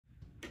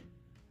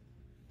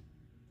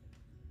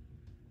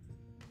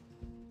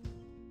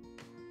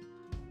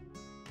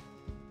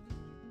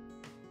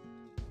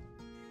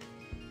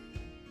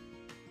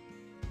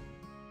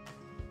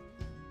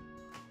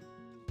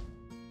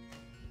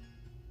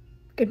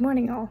Good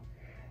morning, all.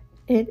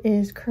 It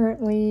is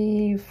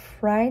currently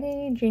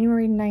Friday,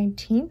 January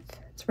 19th.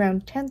 It's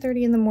around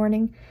 10:30 in the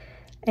morning,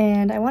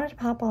 and I wanted to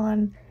pop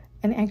on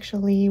and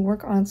actually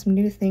work on some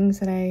new things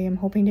that I am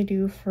hoping to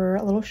do for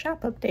a little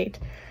shop update.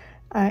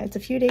 It's a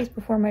few days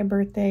before my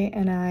birthday,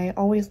 and I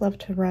always love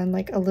to run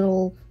like a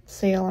little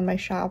sale on my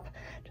shop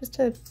just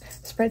to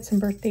spread some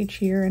birthday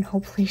cheer and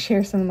hopefully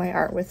share some of my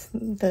art with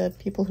the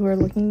people who are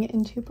looking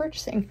into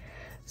purchasing.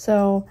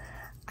 So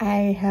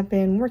I have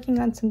been working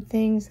on some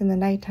things in the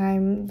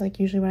nighttime, like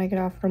usually when I get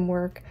off from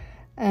work,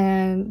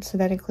 and so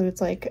that includes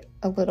like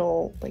a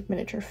little like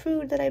miniature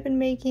food that I've been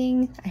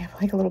making. I have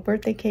like a little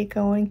birthday cake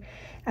going,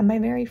 and my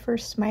very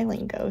first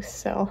smiling ghost,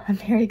 so I'm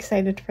very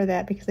excited for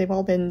that because they've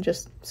all been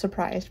just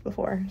surprised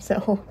before.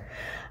 So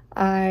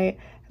I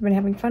have been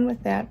having fun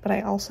with that, but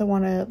I also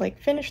want to like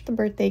finish the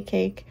birthday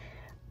cake.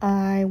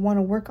 I want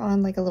to work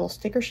on like a little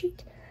sticker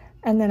sheet,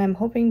 and then I'm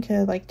hoping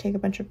to like take a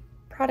bunch of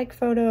product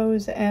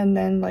photos and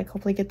then like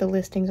hopefully get the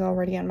listings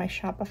already on my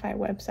Shopify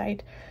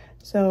website.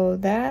 So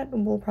that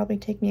will probably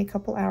take me a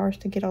couple hours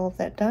to get all of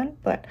that done,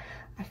 but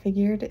I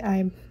figured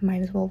I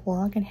might as well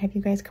vlog and have you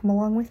guys come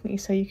along with me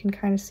so you can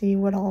kind of see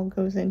what all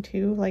goes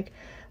into like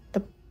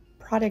the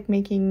product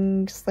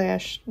making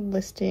 /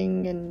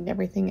 listing and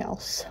everything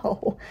else.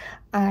 So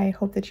I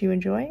hope that you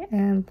enjoy,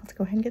 and let's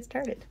go ahead and get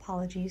started.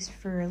 Apologies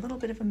for a little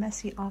bit of a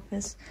messy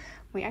office.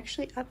 We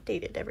actually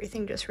updated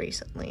everything just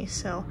recently,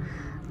 so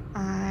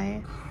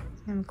I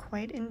am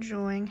quite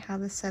enjoying how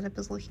the setup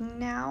is looking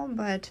now,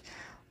 but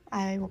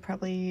I will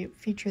probably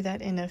feature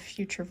that in a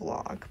future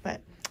vlog.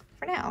 But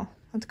for now,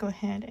 let's go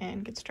ahead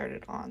and get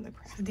started on the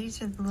craft. So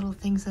these are the little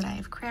things that I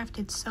have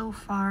crafted so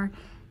far.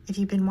 If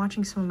you've been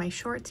watching some of my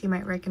shorts, you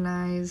might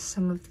recognize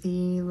some of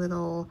the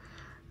little,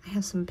 I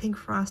have some pink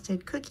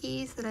frosted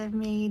cookies that I've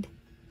made.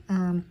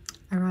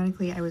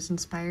 Ironically, I was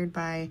inspired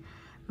by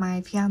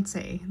my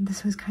fiance.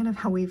 This was kind of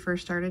how we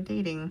first started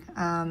dating.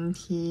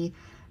 He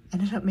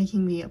ended up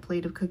making me a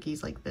plate of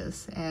cookies like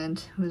this, and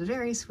it was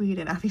very sweet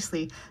and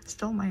obviously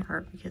stole my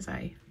heart because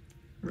I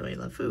really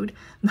love food.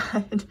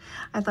 But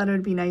I thought it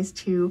would be nice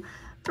to,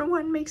 for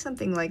one, make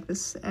something like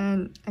this.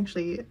 And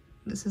actually,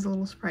 this is a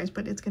little surprise,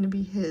 but it's going to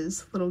be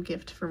his little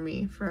gift for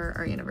me for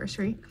our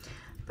anniversary.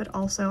 But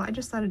also, I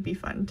just thought it'd be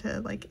fun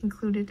to like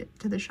include it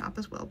to the shop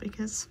as well,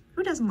 because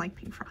who doesn't like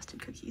pink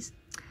frosted cookies?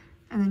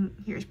 And then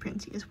here's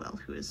Princey as well,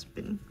 who has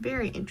been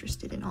very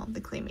interested in all of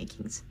the clay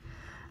makings.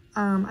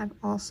 I've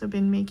also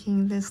been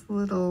making this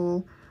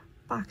little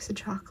box of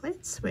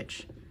chocolates,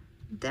 which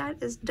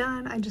that is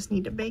done. I just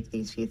need to bake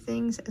these few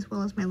things, as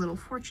well as my little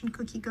fortune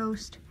cookie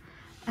ghost.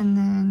 And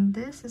then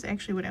this is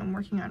actually what I'm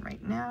working on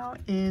right now,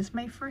 is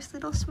my first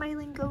little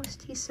smiling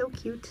ghost. He's so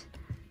cute.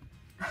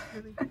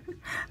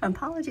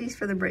 Apologies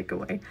for the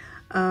breakaway.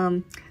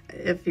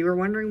 If you were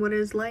wondering what it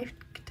is like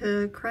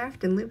to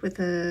craft and live with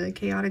a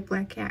chaotic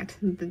black cat,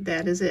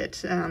 that is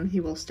it. He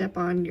will step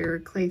on your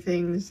clay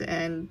things,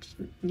 and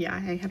yeah,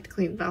 I have to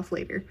clean it off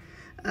later.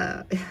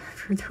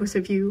 For those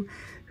of you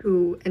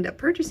who end up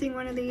purchasing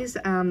one of these,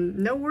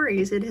 no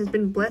worries, it has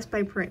been blessed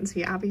by Prince.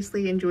 He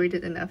obviously enjoyed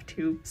it enough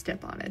to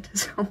step on it,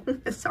 so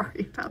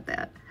sorry about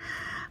that.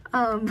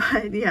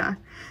 But yeah,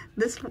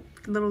 this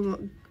little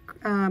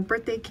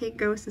birthday cake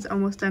ghost is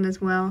almost done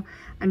as well.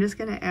 I'm just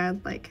gonna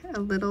add like a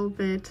little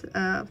bit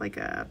of like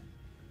a,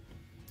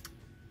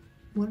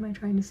 what am I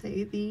trying to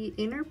say? The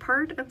inner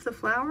part of the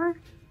flower?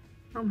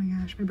 Oh my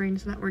gosh, my brain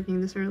is not working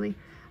this early.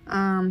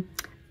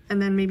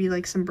 And then maybe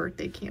like some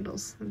birthday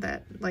candles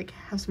that like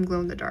have some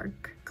glow in the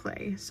dark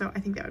clay. So I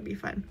think that would be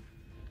fun.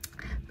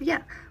 But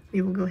yeah,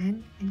 we will go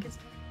ahead and get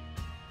started.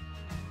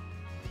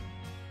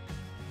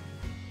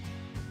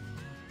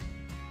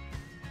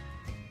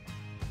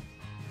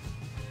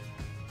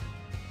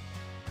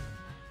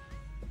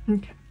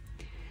 Okay,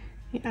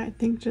 yeah, I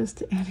think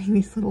just adding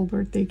these little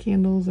birthday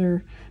candles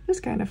are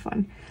just kind of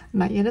fun. I'm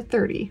not yet at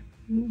 30.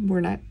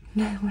 We're not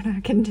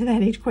getting to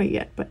that age quite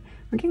yet, but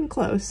we're getting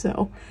close.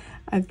 So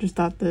I've just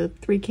thought the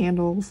 3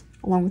 candles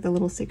along with the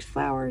little 6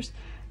 flowers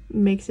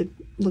makes it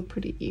look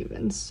pretty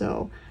even.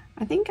 So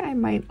I think I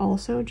might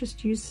also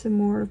just use some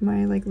more of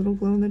my like little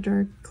glow in the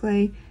dark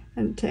clay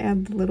and to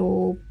add the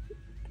little,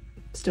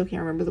 still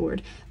can't remember the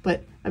word,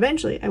 but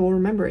eventually I will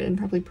remember it and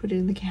probably put it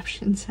in the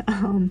captions.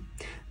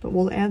 But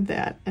we'll add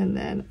that, and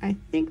then I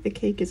think the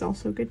cake is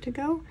also good to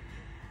go.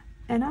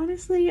 And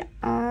honestly,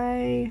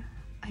 I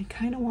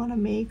kind of want to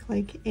make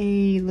like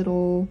a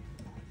little,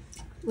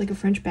 like a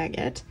French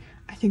baguette.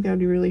 I think that would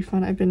be really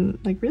fun. I've been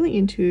like really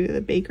into the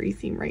bakery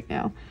theme right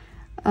now.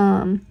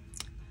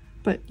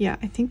 But yeah,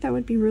 I think that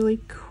would be really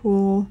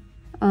cool.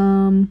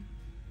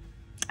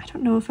 I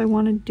don't know if I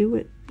want to do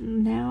it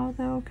now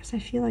though, because I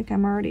feel like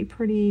I'm already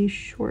pretty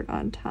short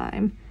on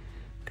time,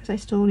 because I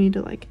still need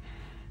to like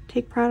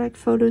take product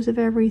photos of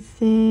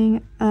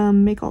everything,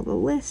 make all the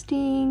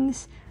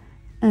listings,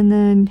 and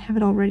then have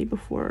it all ready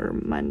before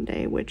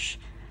Monday, which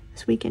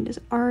this weekend is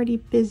already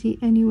busy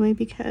anyway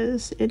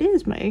because it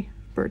is my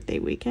birthday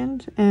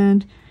weekend,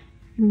 and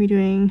I'm gonna be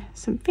doing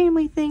some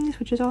family things,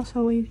 which is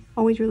also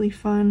always really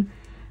fun.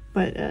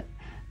 But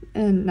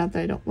And not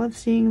that I don't love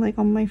seeing like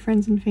all my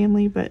friends and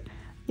family, but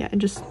yeah,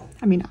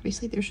 I mean,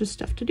 obviously there's just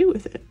stuff to do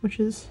with it, which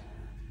is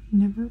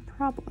never a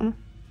problem.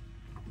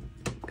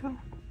 There we go.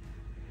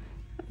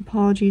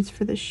 Apologies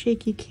for the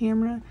shaky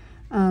camera.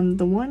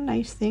 The one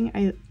nice thing,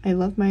 I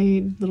love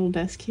my little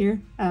desk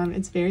here.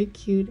 It's very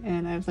cute,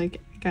 and I've like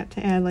got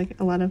to add like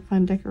a lot of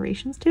fun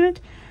decorations to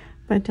it.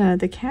 But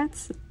the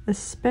cats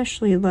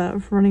especially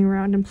love running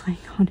around and playing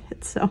on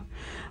it, so,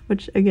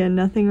 which again,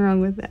 nothing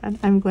wrong with that.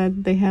 I'm glad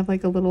that they have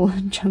like a little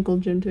jungle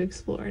gym to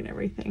explore and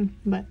everything.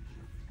 But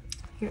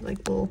here,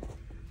 like we'll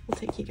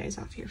take you guys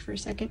off here for a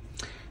second.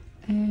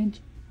 And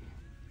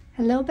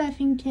hello,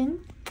 Buffington.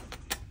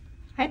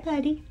 Hi,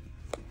 buddy.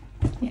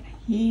 Yeah,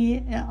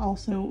 he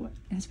also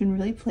has been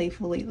really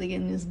playful lately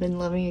and has been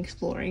loving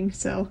exploring,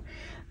 so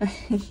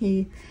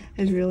he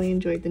has really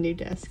enjoyed the new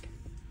desk.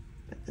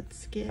 But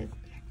let's get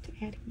back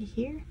to adding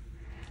here.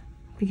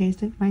 Hope you guys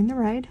didn't mind the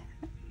ride,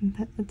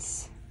 but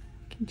let's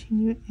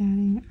continue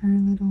adding our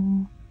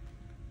little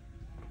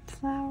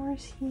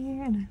flowers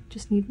here, and I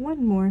just need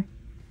one more,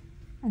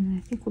 and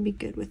then I think we'll be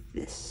good with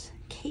this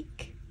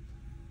cake.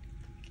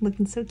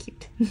 Looking so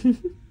cute.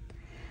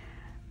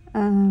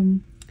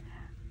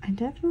 I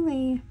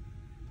definitely,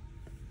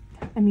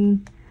 I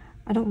mean,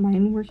 I don't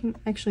mind working.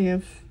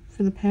 Actually,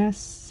 for the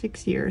past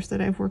 6 years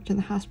that I've worked in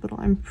the hospital,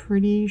 I'm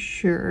pretty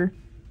sure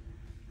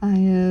I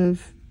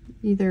have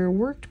either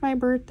worked my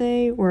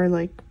birthday or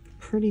like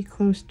pretty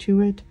close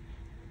to it,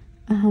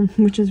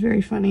 which is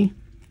very funny.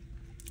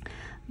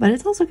 But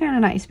it's also kind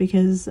of nice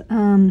because,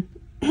 I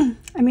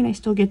mean, I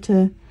still get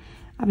to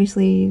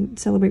obviously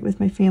celebrate with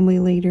my family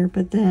later,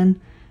 but then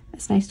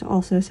it's nice to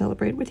also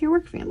celebrate with your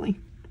work family.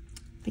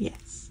 But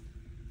yes,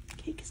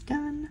 cake is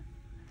done,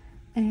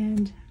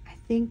 and I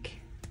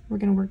think we're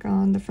gonna work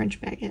on the French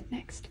baguette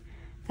next,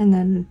 and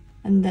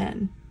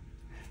then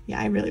yeah,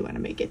 I really want to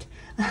make it.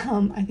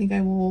 I think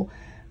I will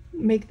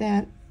make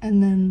that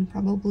and then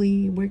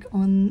probably work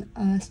on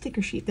a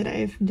sticker sheet that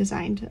I've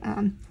designed.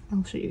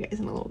 I'll show you guys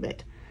in a little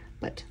bit,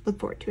 but look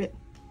forward to it.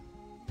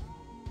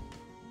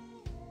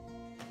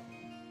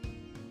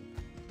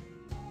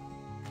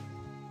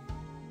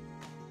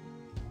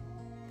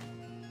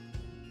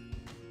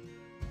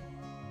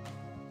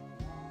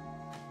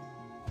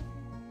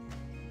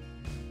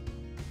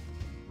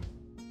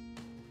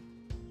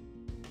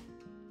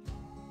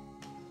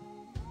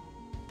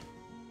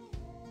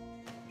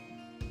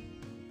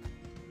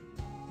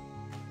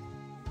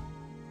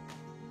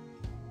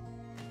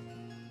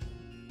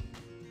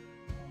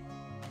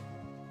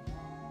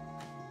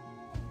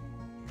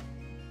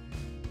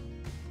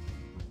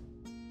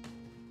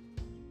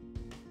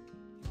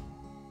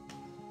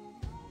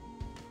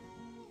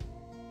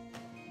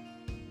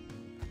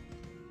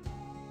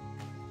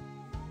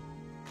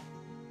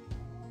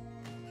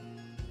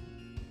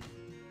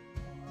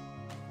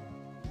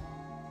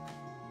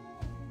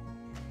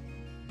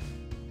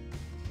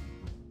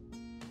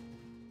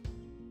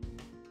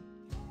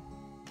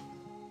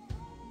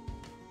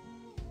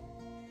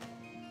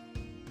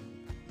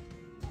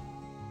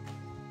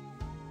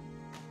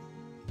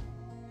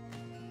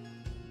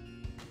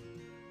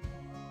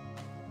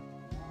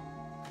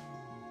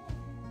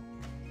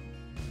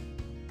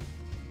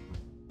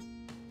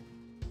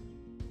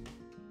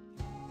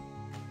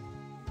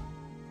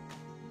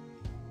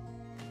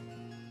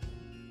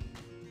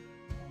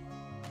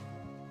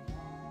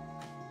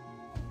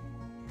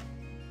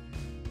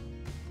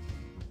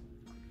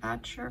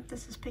 Not sure if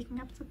this is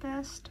picking up the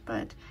best,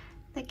 but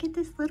look at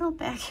this little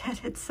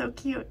baguette. It's so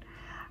cute.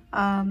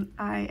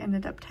 I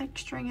ended up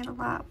texturing it a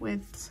lot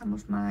with some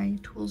of my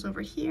tools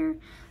over here,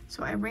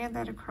 so I ran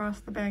that across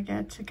the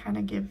baguette to kind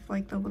of give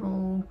like the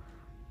little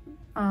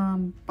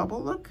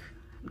bubble look.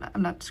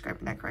 I'm not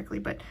describing that correctly,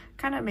 but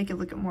kind of make it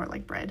look more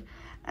like bread.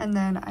 And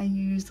then I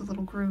used a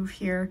little groove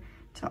here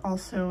to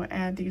also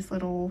add these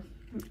little,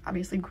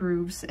 obviously,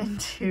 grooves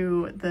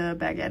into the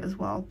baguette as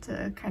well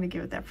to kind of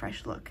give it that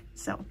fresh look.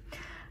 So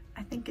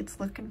I think it's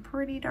looking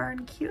pretty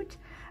darn cute,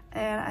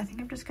 and I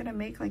think I'm just gonna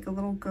make like a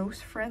little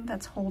ghost friend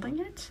that's holding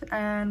it,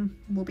 and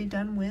we'll be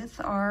done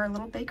with our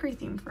little bakery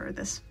theme for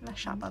this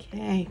shop update.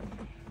 Okay,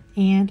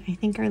 and I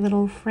think our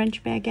little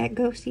French baguette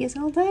ghosty is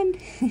all done.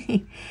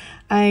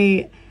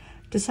 I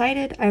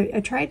decided,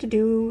 I tried to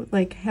do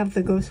like have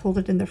the ghost hold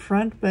it in the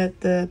front, but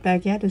the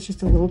baguette is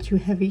just a little too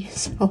heavy,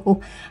 so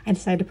I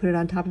decided to put it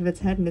on top of its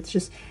head, and it's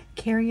just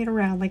carrying it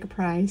around like a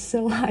prize.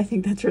 So I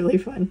think that's really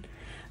fun.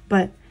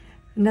 But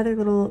another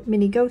little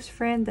mini ghost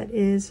friend that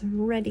is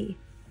ready.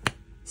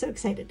 So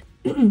excited.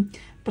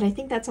 But I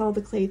think that's all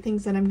the clay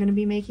things that I'm going to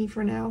be making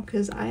for now,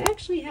 because I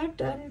actually have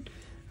done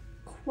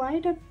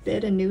quite a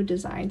bit of new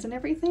designs and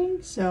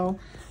everything, so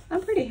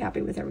I'm pretty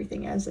happy with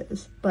everything as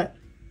is. But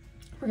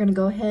we're going to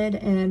go ahead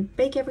and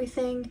bake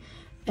everything,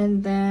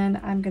 and then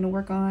I'm going to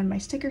work on my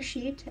sticker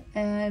sheet,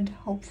 and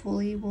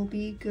hopefully we'll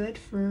be good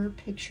for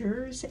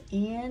pictures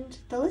and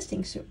the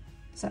listing soon.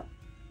 So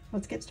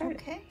let's get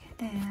started. Okay,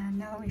 and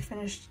now that we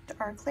finished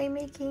our clay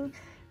making,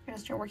 we're going to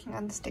start working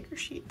on the sticker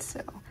sheet.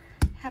 So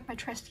I have my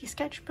trusty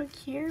sketchbook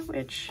here,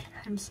 which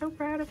I'm so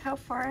proud of how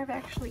far I've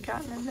actually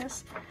gotten in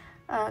this.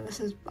 This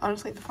is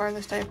honestly the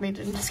farthest I've made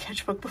it in a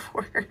sketchbook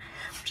before,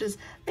 which is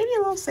maybe a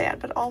little sad,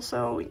 but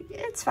also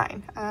it's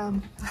fine.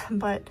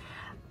 But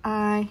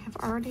I have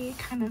already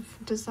kind of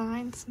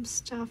designed some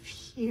stuff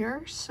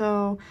here,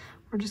 so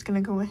we're just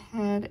gonna go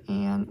ahead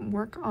and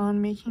work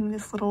on making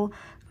this little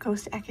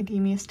Ghost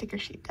Academia sticker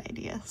sheet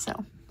idea. So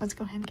let's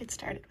go ahead and get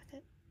started with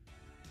it.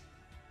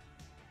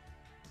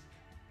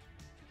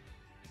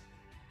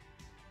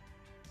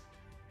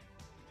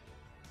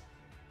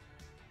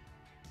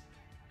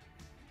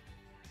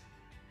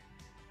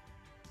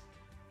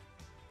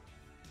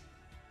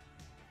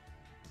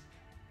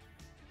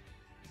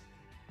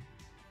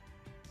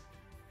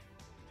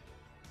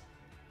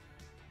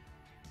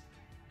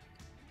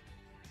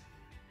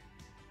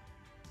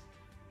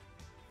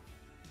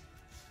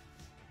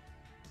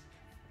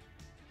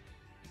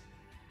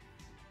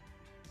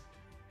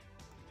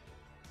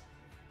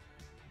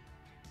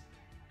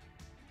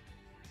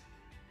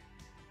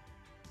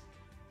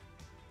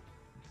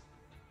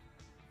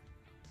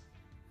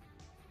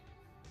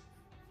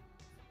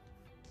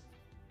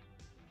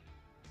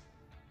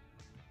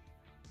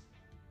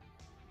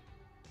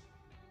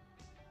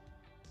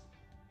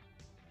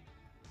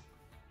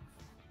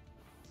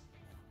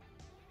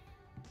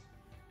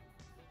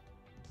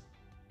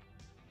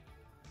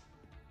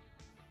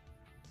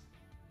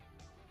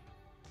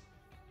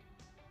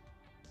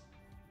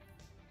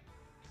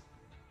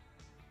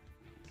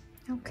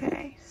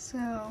 Okay,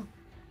 so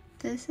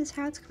this is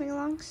how it's coming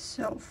along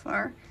so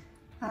far.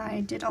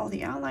 I did all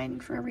the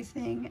outlining for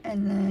everything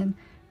and then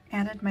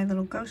added my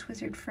little ghost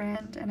wizard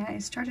friend, and I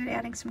started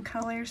adding some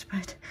colors,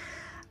 but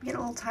I'm getting a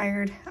little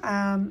tired.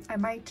 I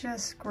might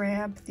just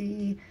grab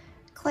the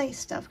clay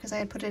stuff because I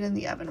had put it in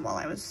the oven while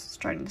I was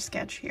starting to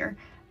sketch here,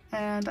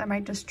 and I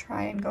might just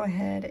try and go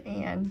ahead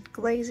and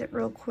glaze it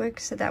real quick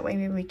so that way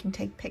maybe we can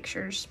take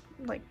pictures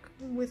like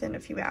within a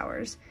few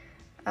hours.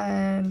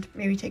 And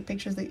maybe take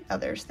pictures of the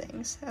other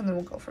things, and then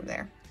we'll go from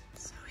there.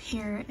 So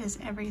here is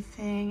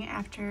everything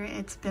after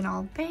it's been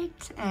all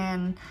baked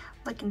and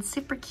looking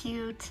super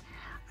cute.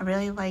 I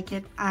really like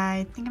it.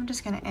 I think I'm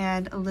just gonna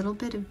add a little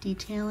bit of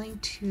detailing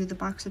to the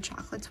box of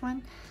chocolates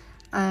one,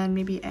 and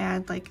maybe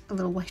add like a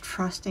little white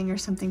frosting or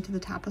something to the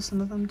top of some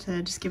of them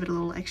to just give it a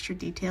little extra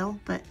detail.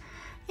 But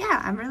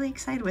yeah, I'm really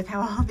excited with how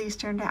all of these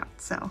turned out.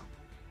 So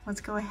let's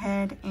go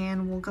ahead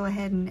and we'll go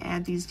ahead and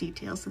add these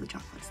details to the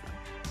chocolates though.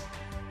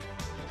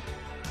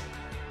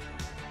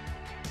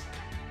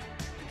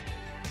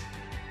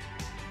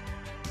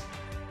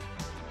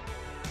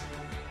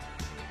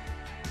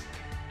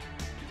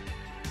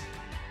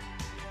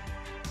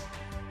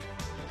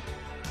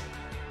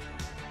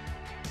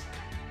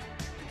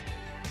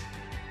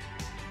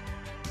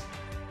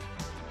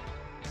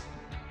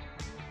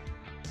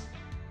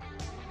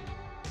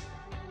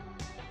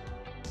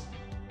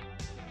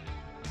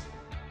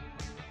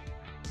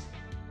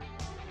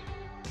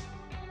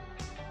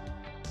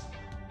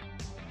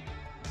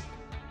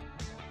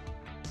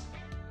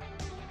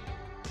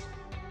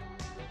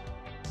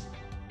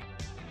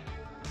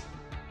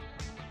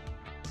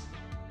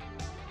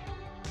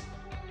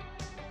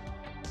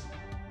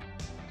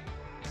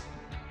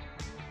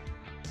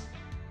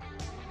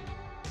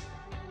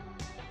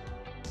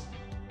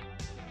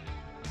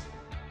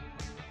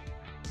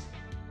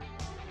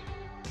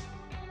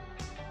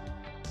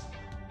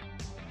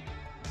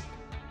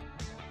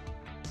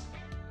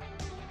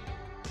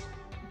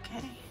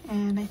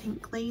 And I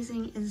think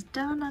glazing is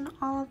done on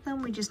all of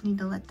them. We just need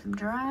to let them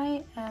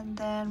dry and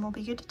then we'll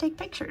be good to take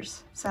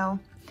pictures. So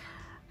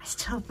I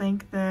still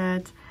think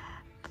that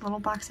the little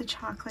box of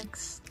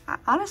chocolates,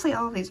 honestly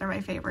all of these are my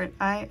favorite.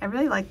 I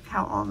really like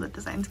how all of the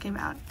designs came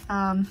out.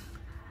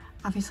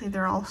 Obviously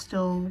they're all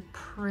still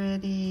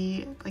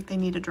pretty, like they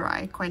need to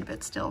dry quite a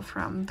bit still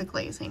from the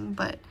glazing,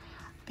 but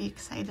I'll be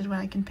excited when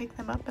I can pick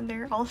them up and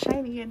they're all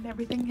shiny and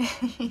everything.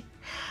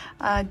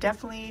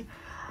 Definitely,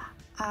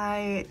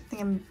 I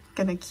think I'm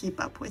gonna keep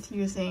up with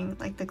using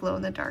like the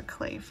glow-in-the-dark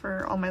clay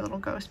for all my little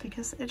ghosts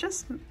because it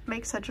just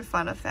makes such a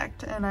fun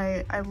effect, and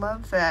I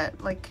love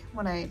that like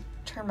when I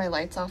turn my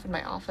lights off in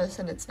my office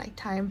and it's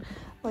nighttime,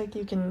 like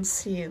you can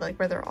see like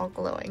where they're all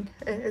glowing.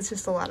 It's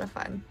just a lot of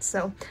fun.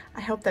 So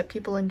I hope that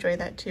people enjoy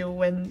that too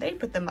when they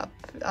put them up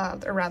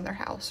around their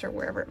house or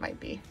wherever it might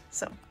be.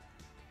 So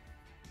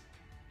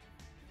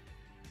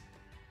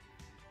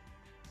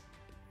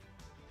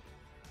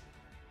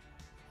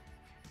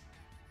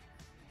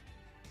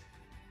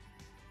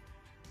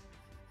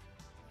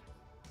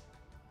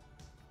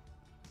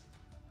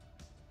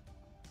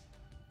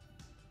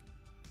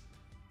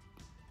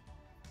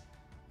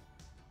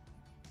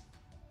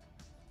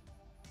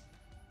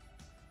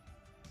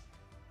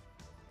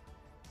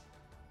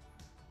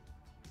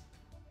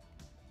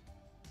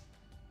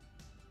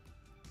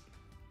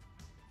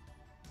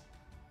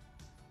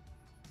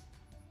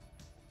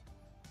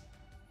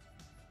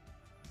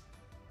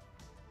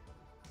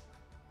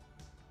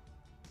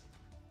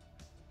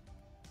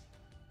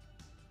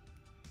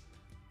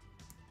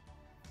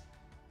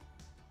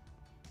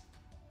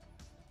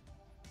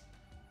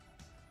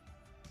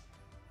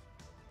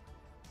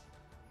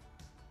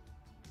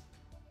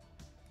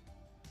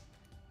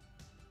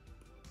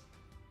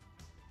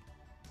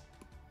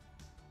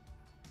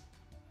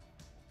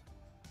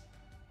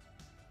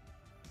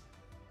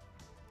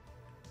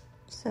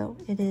So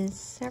it is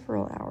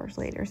several hours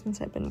later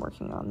since I've been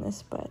working on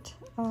this, but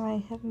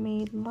I have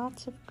made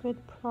lots of good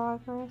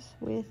progress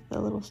with the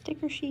little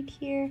sticker sheet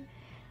here.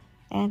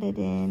 Added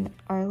in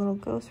our little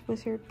ghost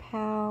wizard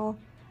pal,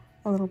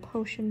 a little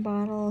potion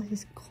bottle,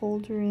 his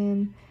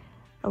cauldron,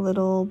 a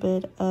little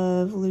bit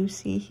of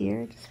Lucy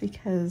here, just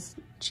because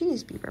she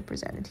needs to be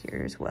represented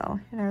here as well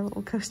in our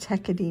little Ghost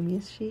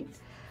Academia sheet.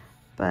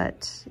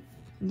 But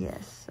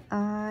yes,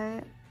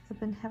 I have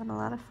been having a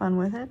lot of fun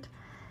with it.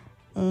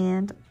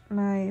 And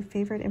my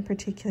favorite in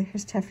particular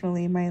is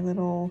definitely my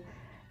little,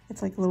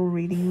 it's like a little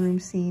reading room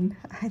scene.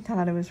 I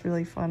thought it was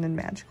really fun and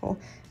magical.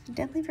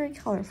 Definitely very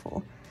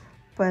colorful.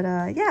 But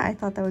yeah, I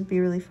thought that would be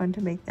really fun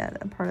to make that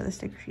a part of the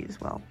sticker sheet as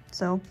well.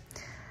 So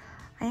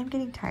I am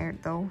getting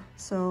tired though,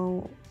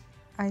 so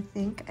I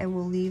think I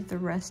will leave the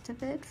rest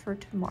of it for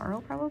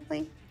tomorrow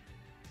probably.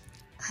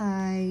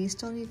 I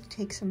still need to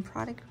take some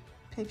product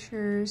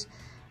pictures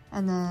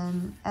and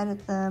then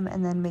edit them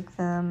and then make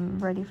them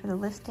ready for the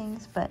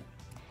listings, but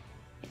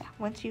yeah,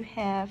 once you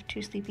have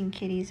 2 sleeping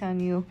kitties on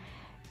you,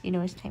 you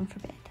know it's time for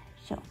bed.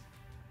 So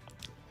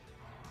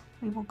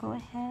we will go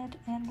ahead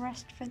and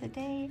rest for the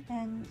day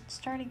and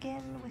start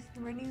again with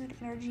renewed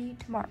energy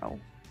tomorrow.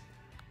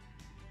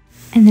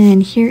 And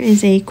then here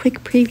is a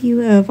quick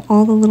preview of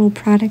all the little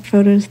product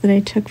photos that I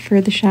took for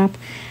the shop.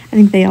 I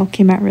think they all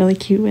came out really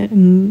cute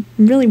and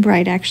really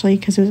bright actually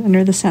because it was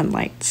under the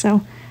sunlight.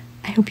 So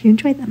I hope you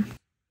enjoyed them.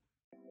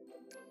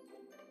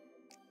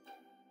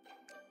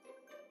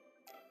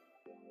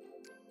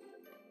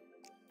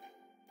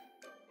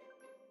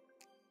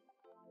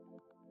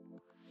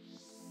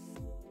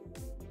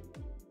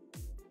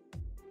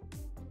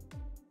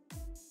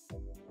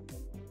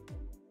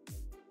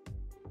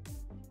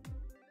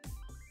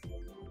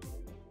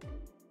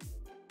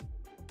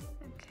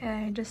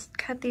 Okay, I just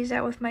cut these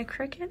out with my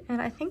Cricut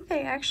and I think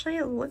they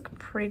actually look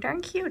pretty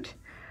darn cute.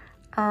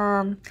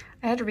 I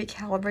had to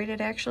recalibrate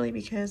it actually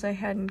because I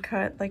hadn't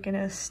cut like in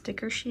a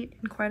sticker sheet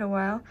in quite a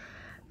while.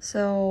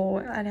 So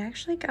it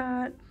actually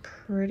got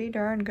pretty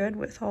darn good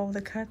with all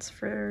the cuts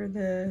for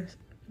the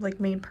like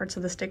main parts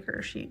of the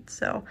sticker sheet.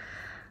 So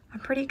I'm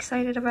pretty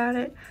excited about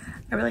it.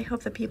 I really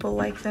hope that people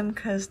like them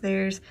because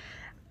there's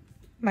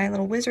my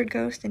little wizard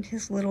ghost in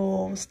his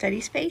little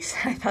steady space.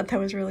 I thought that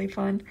was really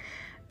fun.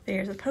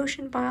 There's a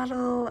potion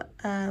bottle,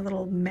 a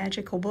little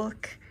magical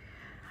book,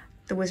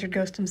 the wizard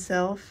ghost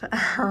himself.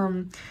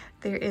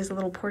 There is a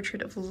little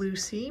portrait of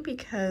Lucy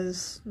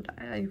because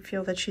I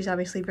feel that she's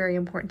obviously very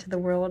important to the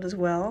world as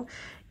well,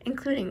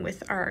 including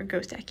with our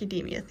Ghost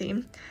Academia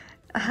theme.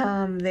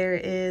 There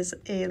is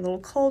a little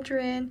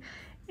cauldron,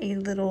 a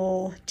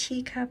little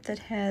teacup that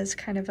has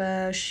kind of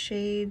a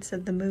shades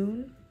of the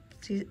moon.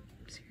 Series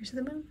of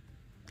the moon?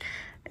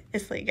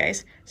 It's late,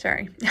 guys.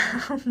 Sorry.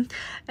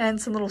 And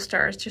some little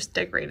stars just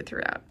decorated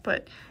throughout.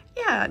 But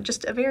yeah,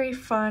 just a very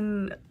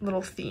fun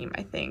little theme,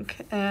 I think.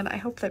 And I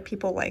hope that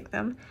people like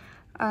them.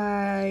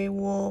 I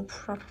will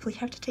probably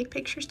have to take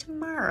pictures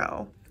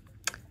tomorrow.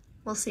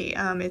 We'll see.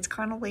 It's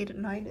kind of late at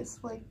night. It's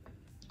like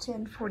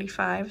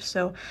 10:45,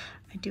 so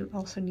I do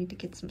also need to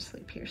get some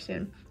sleep here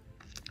soon.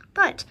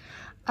 But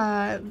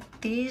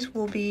these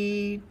will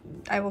be,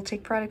 I will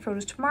take product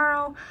photos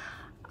tomorrow.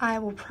 I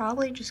will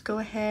probably just go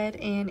ahead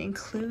and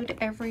include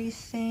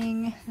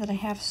everything that I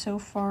have so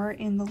far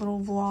in the little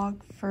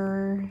vlog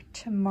for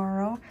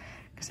tomorrow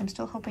because I'm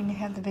still hoping to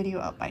have the video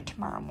up by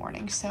tomorrow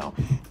morning. So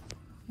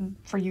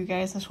for you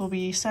guys, this will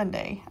be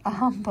Sunday.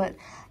 But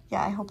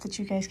yeah, I hope that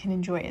you guys can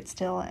enjoy it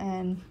still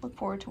and look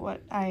forward to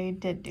what I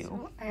did do.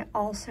 So I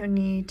also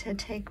need to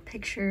take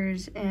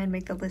pictures and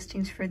make the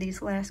listings for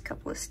these last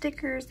couple of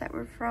stickers that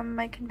were from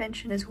my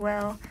convention as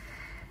well.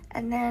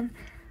 And then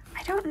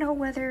I don't know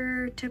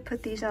whether to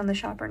put these on the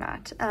shop or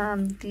not.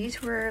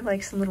 These were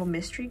like some little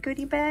mystery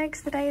goodie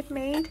bags that I had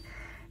made.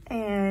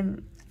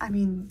 And I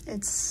mean,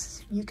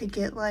 you could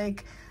get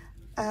like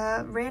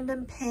a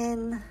random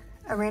pin,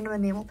 a random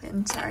enamel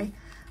pin, sorry.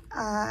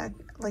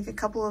 Like a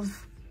couple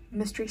of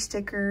mystery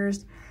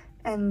stickers.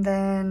 And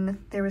then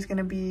there was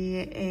gonna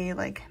be a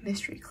like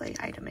mystery clay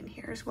item in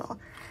here as well.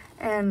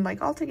 And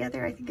like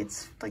altogether, I think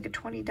it's like a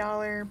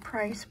 $20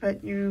 price,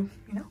 but you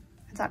know,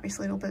 it's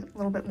obviously a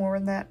little bit more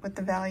than that with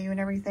the value and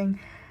everything.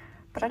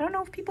 But I don't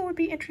know if people would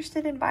be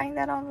interested in buying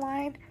that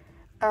online.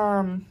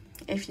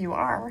 If you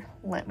are,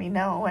 let me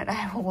know and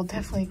I will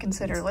definitely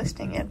consider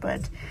listing it.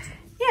 But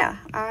yeah,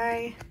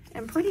 I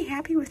am pretty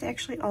happy with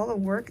actually all the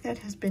work that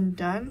has been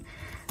done,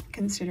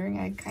 considering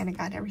I kind of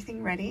got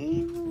everything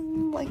ready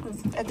like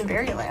at the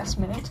very last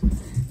minute.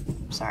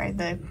 Sorry,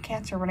 the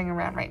cats are running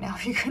around right now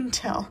if you couldn't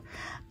tell.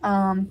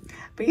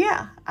 But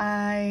yeah,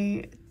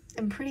 I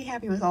am pretty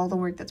happy with all the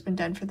work that's been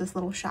done for this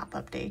little shop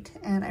update,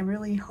 and I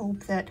really hope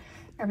that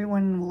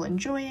everyone will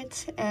enjoy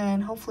it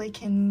and hopefully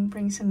can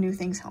bring some new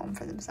things home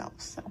for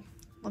themselves. So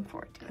look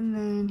forward to it. And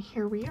then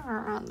here we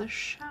are on the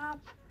shop.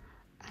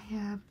 I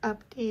have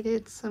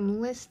updated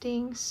some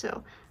listings.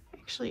 So I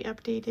actually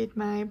updated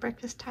my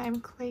breakfast time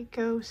clay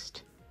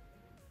ghost.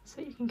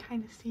 So you can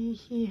kind of see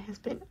he has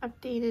been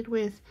updated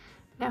with,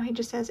 now he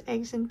just has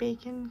eggs and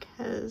bacon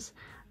because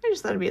I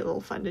just thought it'd be a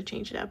little fun to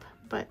change it up.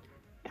 But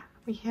yeah,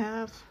 we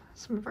have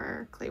some of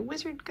our clay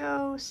wizard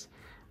ghosts.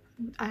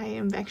 I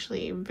am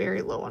actually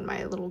very low on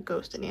my little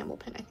ghost enamel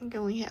pin. I think I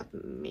only have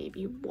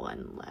maybe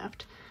one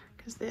left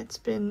because that's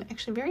been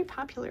actually very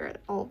popular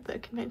at all the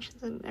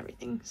conventions and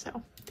everything.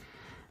 So,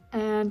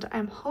 and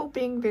I'm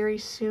hoping very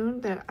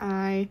soon that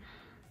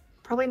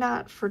probably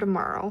not for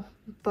tomorrow,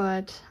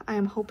 but I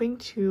am hoping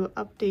to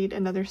update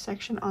another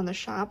section on the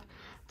shop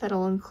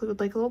that'll include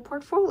like a little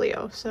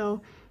portfolio.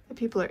 So if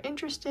people are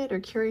interested or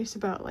curious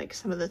about like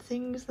some of the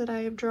things that I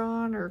have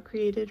drawn or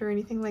created or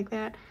anything like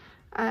that,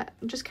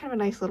 just kind of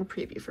a nice little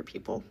preview for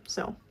people.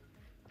 So,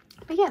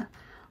 but yeah,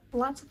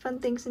 lots of fun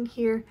things in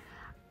here.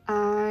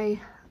 I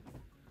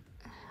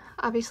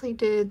obviously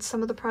did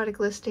some of the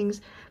product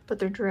listings, but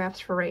they're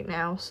drafts for right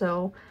now,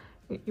 so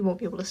you won't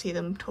be able to see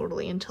them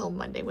totally until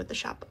Monday with the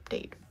shop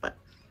update. But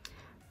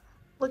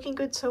looking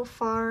good so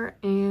far,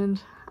 and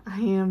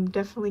I am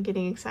definitely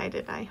getting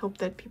excited. I hope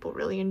that people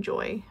really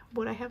enjoy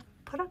what I have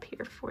put up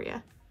here for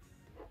you.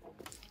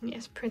 And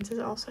yes, Prince is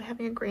also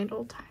having a grand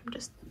old time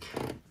just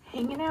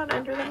hanging out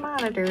under the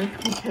monitor,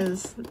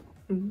 because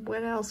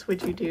what else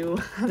would you do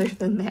other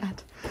than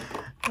that?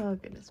 Oh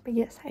goodness. But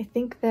yes, I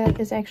think that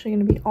is actually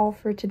going to be all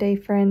for today,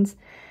 friends.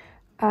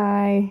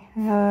 I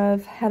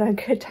have had a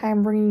good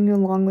time bringing you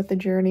along with the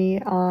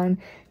journey on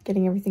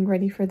getting everything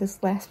ready for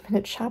this last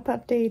minute shop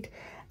update,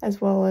 as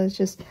well as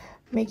just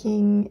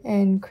making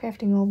and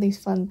crafting all these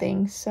fun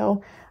things.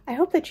 So I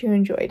hope that you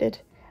enjoyed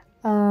it.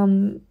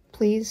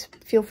 Please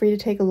feel free to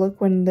take a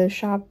look when the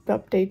shop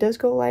update does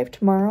go live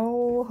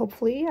tomorrow.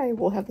 Hopefully I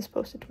will have this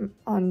posted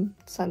on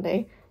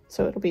Sunday,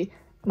 so it'll be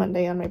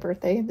Monday on my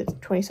birthday, the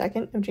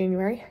 22nd of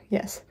January.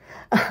 Yes.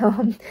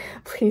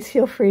 Please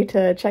feel free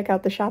to check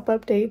out the shop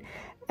update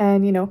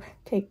and, you know,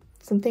 take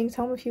some things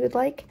home if you would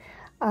like.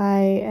 I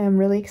am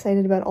really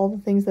excited about all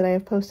the things that I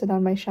have posted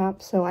on my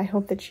shop, so I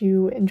hope that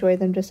you enjoy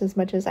them just as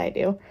much as I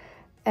do.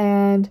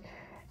 And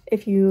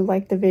if you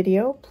like the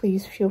video,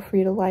 please feel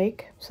free to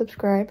like,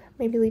 subscribe,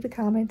 maybe leave a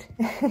comment.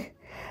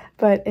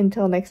 But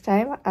until next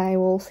time, I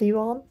will see you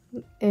all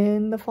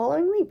in the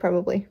following week,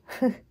 probably.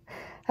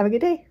 Have a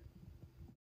good day.